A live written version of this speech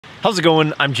How's it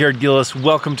going? I'm Jared Gillis.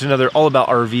 Welcome to another All About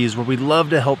RVs, where we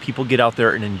love to help people get out there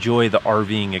and enjoy the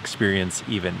RVing experience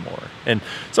even more. And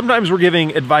sometimes we're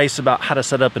giving advice about how to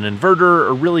set up an inverter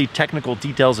or really technical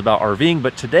details about RVing,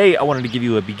 but today I wanted to give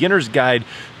you a beginner's guide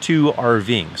to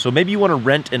RVing. So maybe you want to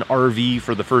rent an RV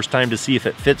for the first time to see if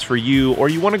it fits for you, or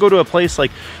you want to go to a place like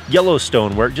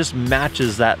Yellowstone where it just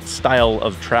matches that style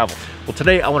of travel. Well,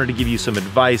 today I wanted to give you some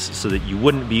advice so that you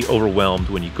wouldn't be overwhelmed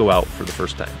when you go out for the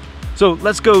first time. So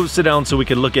let's go sit down so we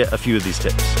can look at a few of these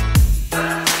tips.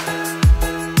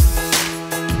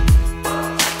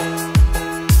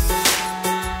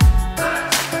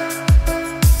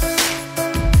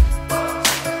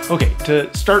 Okay,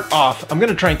 to start off, I'm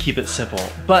gonna try and keep it simple,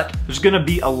 but there's gonna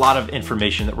be a lot of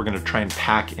information that we're gonna try and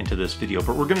pack into this video,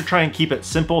 but we're gonna try and keep it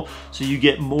simple so you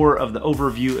get more of the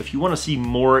overview. If you wanna see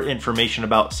more information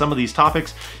about some of these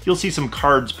topics, you'll see some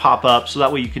cards pop up so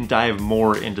that way you can dive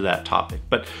more into that topic.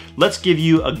 But let's give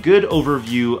you a good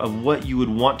overview of what you would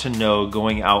want to know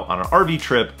going out on an RV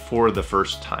trip for the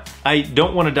first time. I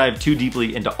don't wanna dive too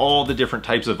deeply into all the different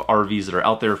types of RVs that are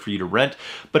out there for you to rent,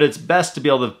 but it's best to be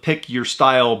able to pick your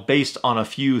style based on a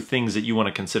few things that you want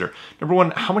to consider. Number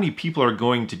one, how many people are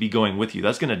going to be going with you?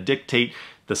 That's going to dictate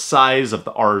the size of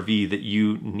the RV that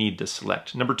you need to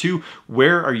select. Number two,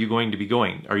 where are you going to be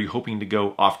going? Are you hoping to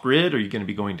go off-grid? Are you going to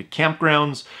be going to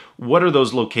campgrounds? What are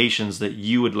those locations that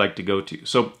you would like to go to?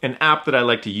 So an app that I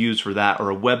like to use for that, or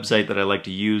a website that I like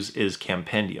to use, is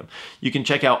Campendium. You can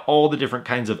check out all the different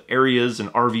kinds of areas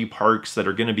and RV parks that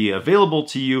are going to be available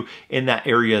to you in that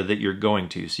area that you're going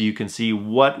to. So you can see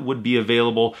what would be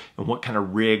available and what kind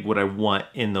of rig would I want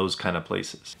in those kind of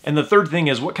places. And the third thing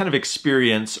is, what kind of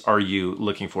experience are you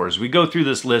looking for? As we go through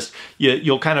this list,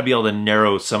 you'll kind of be able to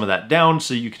narrow some of that down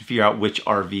so you can figure out which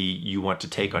RV you want to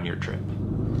take on your trip.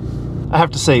 I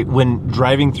have to say, when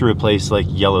driving through a place like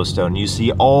Yellowstone, you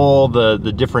see all the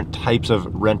different types of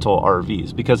rental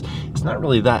RVs, because it's not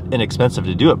really that inexpensive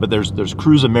to do it. But there's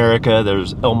Cruise America,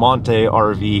 there's El Monte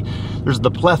RV, there's the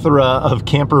plethora of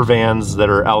camper vans that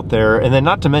are out there, and then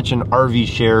not to mention RV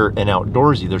Share and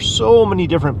Outdoorsy. There's so many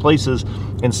different places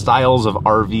and styles of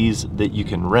RVs that you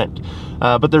can rent.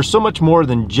 But there's so much more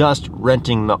than just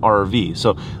renting the RV.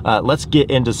 So let's get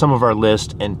into some of our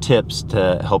list and tips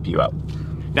to help you out.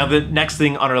 Now, the next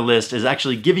thing on our list is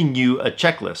actually giving you a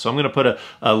checklist. So I'm gonna put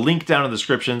a link down in the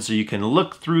description so you can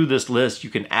look through this list. You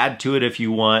can add to it if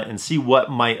you want and see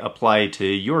what might apply to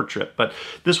your trip. But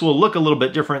this will look a little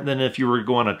bit different than if you were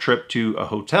going on a trip to a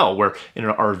hotel, where in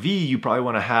an RV, you probably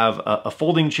wanna have a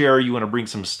folding chair, you wanna bring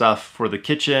some stuff for the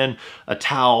kitchen, a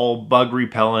towel, bug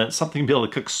repellent, something to be able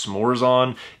to cook s'mores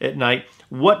on at night.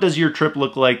 What does your trip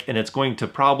look like? And it's going to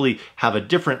probably have a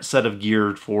different set of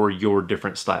gear for your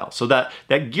different style. So that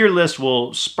gear list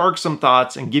will spark some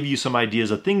thoughts and give you some ideas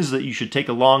of things that you should take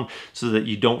along so that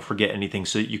you don't forget anything,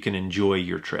 so that you can enjoy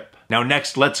your trip. Now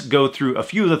next, let's go through a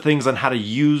few of the things on how to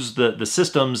use the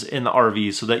systems in the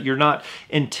RV so that you're not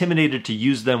intimidated to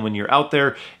use them when you're out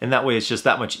there. And that way it's just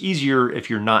that much easier if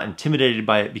you're not intimidated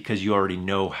by it, because you already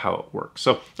know how it works.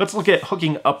 So let's look at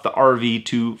hooking up the RV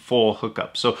to full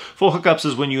hookup. So full hookups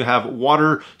is when you have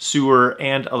water, sewer,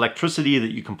 and electricity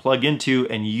that you can plug into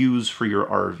and use for your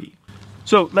RV.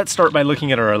 So let's start by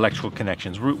looking at our electrical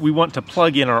connections. We want to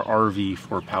plug in our RV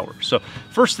for power. So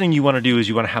first thing you want to do is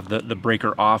you want to have the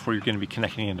breaker off where you're going to be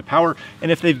connecting into power.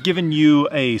 And if they've given you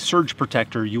a surge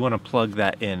protector, you want to plug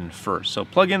that in first. So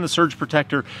plug in the surge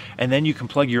protector, and then you can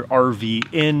plug your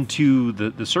RV into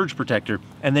the surge protector,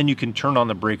 and then you can turn on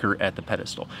the breaker at the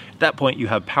pedestal. At that point, you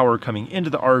have power coming into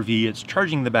the RV, it's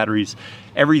charging the batteries,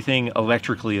 everything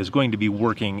electrically is going to be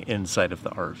working inside of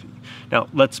the RV. Now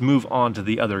let's move on to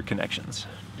the other connections.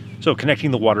 So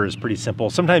connecting the water is pretty simple.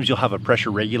 Sometimes you'll have a pressure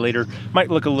regulator. Might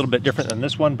look a little bit different than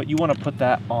this one, but you want to put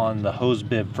that on the hose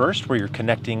bib first where you're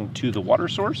connecting to the water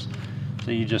source.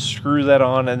 So you just screw that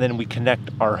on, and then we connect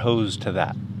our hose to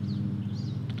that.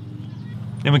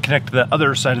 Then we connect the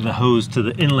other side of the hose to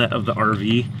the inlet of the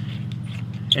RV,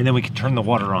 and then we can turn the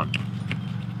water on.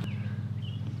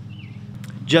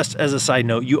 Just as a side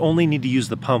note, you only need to use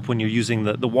the pump when you're using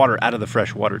the water out of the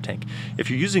fresh water tank. If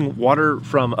you're using water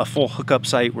from a full hookup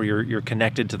site where you're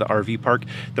connected to the RV park,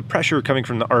 the pressure coming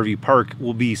from the RV park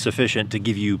will be sufficient to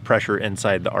give you pressure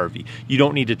inside the RV. You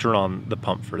don't need to turn on the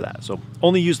pump for that. So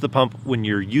only use the pump when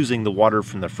you're using the water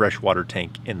from the fresh water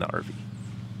tank in the RV.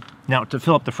 Now, to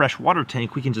fill up the fresh water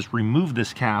tank, we can just remove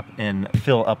this cap and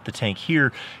fill up the tank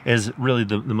here, is really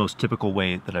the most typical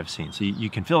way that I've seen. So you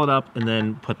can fill it up and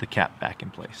then put the cap back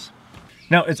in place.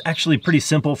 Now, it's actually pretty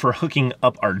simple for hooking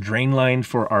up our drain line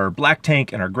for our black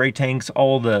tank and our gray tanks,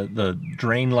 all the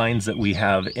drain lines that we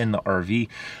have in the RV.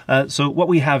 So what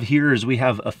we have here is we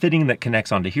have a fitting that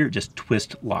connects onto here, just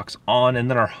twist locks on, and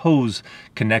then our hose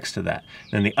connects to that.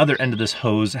 Then the other end of this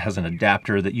hose has an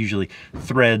adapter that usually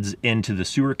threads into the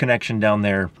sewer connection down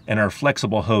there, and our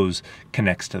flexible hose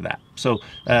connects to that. So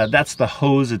that's the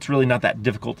hose. It's really not that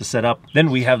difficult to set up.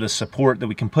 Then we have the support that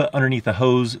we can put underneath the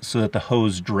hose so that the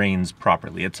hose drains properly.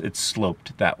 It's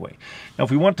sloped that way. Now, if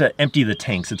we want to empty the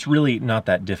tanks, it's really not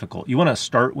that difficult. You want to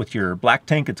start with your black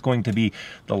tank. It's going to be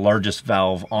the largest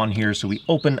valve on here. So we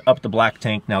open up the black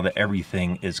tank now that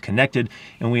everything is connected,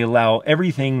 and we allow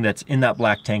everything that's in that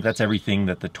black tank, that's everything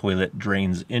that the toilet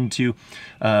drains into.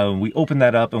 We open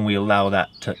that up and we allow that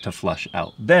to flush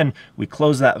out. Then we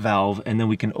close that valve, and then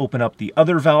we can open up the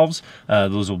other valves.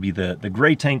 Those will be the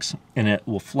gray tanks, and it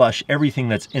will flush everything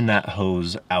that's in that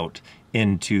hose out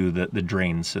into the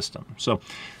drain system. So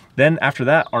then after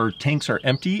that, our tanks are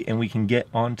empty and we can get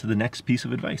on to the next piece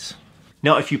of advice.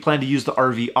 Now, if you plan to use the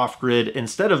RV off-grid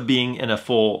instead of being in a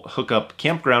full hookup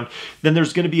campground, then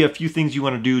there's going to be a few things you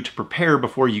want to do to prepare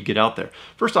before you get out there.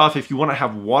 First off, if you want to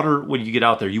have water when you get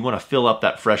out there, you want to fill up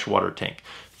that fresh water tank.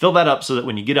 Fill that up so that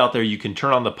when you get out there, you can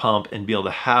turn on the pump and be able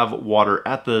to have water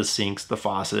at the sinks, the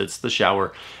faucets, the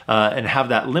shower, and have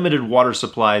that limited water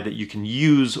supply that you can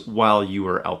use while you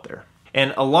are out there.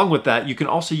 And along with that, you can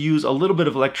also use a little bit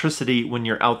of electricity when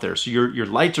you're out there. So your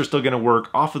lights are still gonna work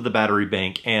off of the battery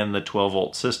bank and the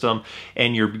 12-volt system,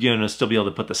 and you're gonna still be able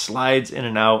to put the slides in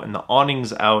and out and the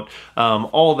awnings out,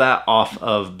 all that off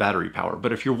of battery power.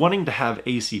 But if you're wanting to have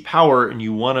AC power and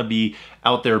you wanna be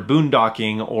out there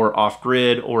boondocking or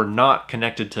off-grid or not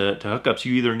connected to hookups,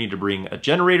 you either need to bring a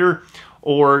generator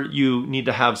or you need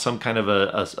to have some kind of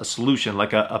a solution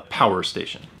like a power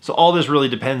station. So all this really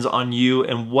depends on you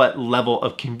and what level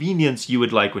of convenience you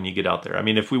would like when you get out there. I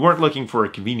mean, if we weren't looking for a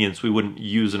convenience, we wouldn't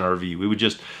use an RV. We would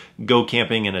just go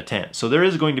camping in a tent. So there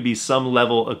is going to be some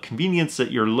level of convenience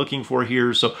that you're looking for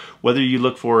here. So whether you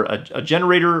look for a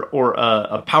generator or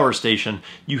a power station,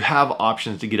 you have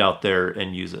options to get out there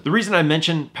and use it. The reason I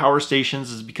mention power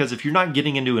stations is because if you're not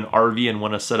getting into an RV and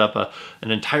want to set up an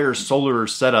entire solar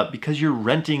setup because you're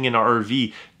renting an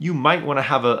RV, you might want to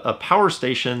have a power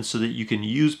station so that you can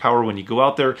use power when you go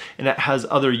out there, and it has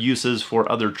other uses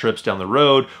for other trips down the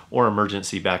road or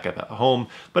emergency backup at home.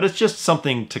 But it's just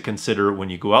something to consider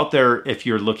when you go out there if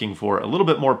you're looking for a little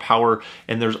bit more power,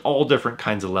 and there's all different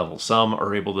kinds of levels. Some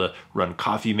are able to run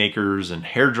coffee makers and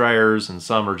hair dryers, and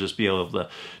some are just be able to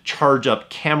charge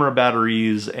up camera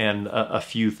batteries and a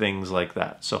few things like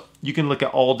that. So you can look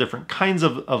at all different kinds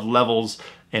of levels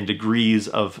and degrees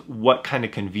of what kind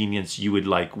of convenience you would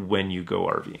like when you go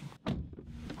RVing.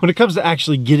 When it comes to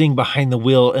actually getting behind the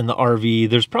wheel in the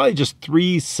RV, there's probably just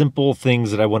 3 simple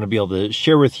things that I want to be able to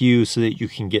share with you so that you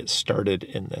can get started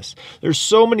in this. There's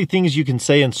so many things you can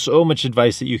say and so much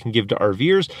advice that you can give to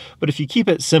RVers, but if you keep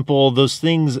it simple, those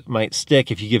things might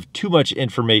stick. If you give too much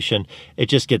information, it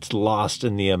just gets lost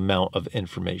in the amount of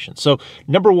information. So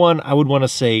number 1, I would want to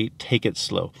say, take it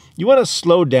slow. You want to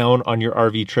slow down on your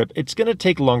RV trip. It's going to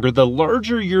take longer. The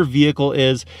larger your vehicle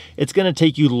is, it's going to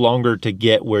take you longer to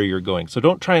get where you're going. So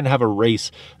don't try and have a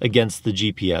race against the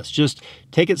GPS. Just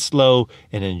take it slow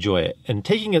and enjoy it. And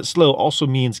taking it slow also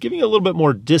means giving a little bit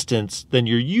more distance than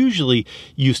you're usually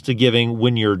used to giving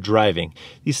when you're driving.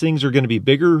 These things are going to be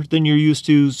bigger than you're used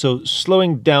to, so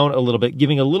slowing down a little bit,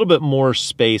 giving a little bit more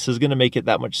space is going to make it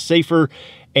that much safer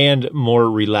and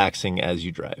more relaxing as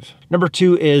you drive. Number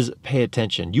 2 is pay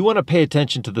attention. You want to pay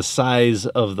attention to the size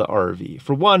of the RV.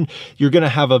 For one, you're going to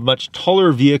have a much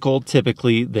taller vehicle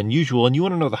typically than usual, and you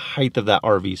want to know the height of that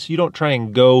RV so you don't try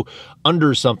and go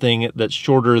under something that's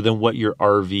shorter than what your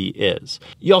RV is.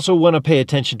 You also want to pay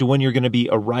attention to when you're going to be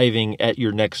arriving at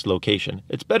your next location.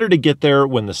 It's better to get there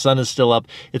when the sun is still up.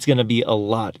 It's going to be a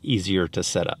lot easier to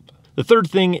set up. The third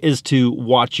thing is to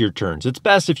watch your turns. It's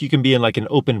best if you can be in like an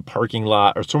open parking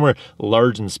lot or somewhere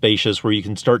large and spacious where you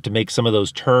can start to make some of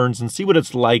those turns and see what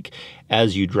it's like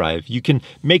as you drive. You can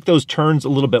make those turns a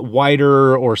little bit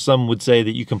wider, or some would say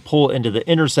that you can pull into the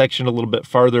intersection a little bit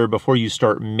farther before you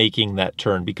start making that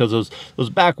turn, because those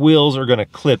back wheels are going to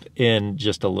clip in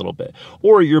just a little bit,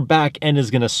 or your back end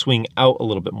is going to swing out a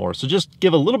little bit more. So just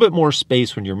give a little bit more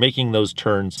space when you're making those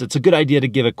turns. It's a good idea to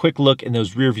give a quick look in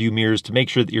those rear view mirrors to make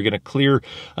sure that you're going to clear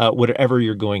whatever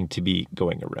you're going to be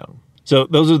going around. So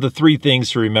those are the three things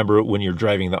to remember when you're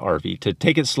driving the RV: to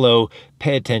take it slow,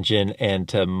 pay attention, and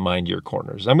to mind your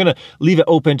corners. I'm gonna leave it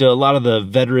open to a lot of the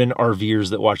veteran RVers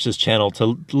that watch this channel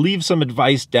to leave some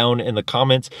advice down in the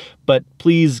comments, but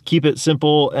please keep it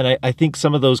simple. And I think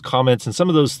some of those comments and some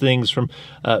of those things from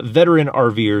veteran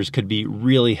RVers could be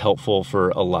really helpful for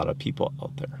a lot of people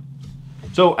out there.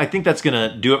 So I think that's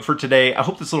gonna do it for today. I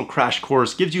hope this little crash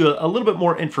course gives you a little bit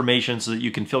more information so that you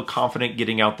can feel confident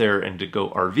getting out there and to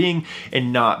go RVing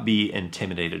and not be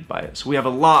intimidated by it. So we have a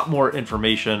lot more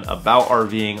information about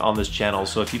RVing on this channel.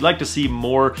 So if you'd like to see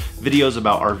more videos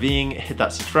about RVing, hit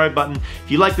that subscribe button. If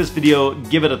you like this video,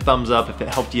 give it a thumbs up. If it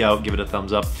helped you out, give it a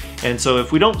thumbs up. And so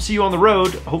if we don't see you on the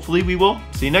road, hopefully we will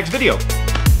see you next video.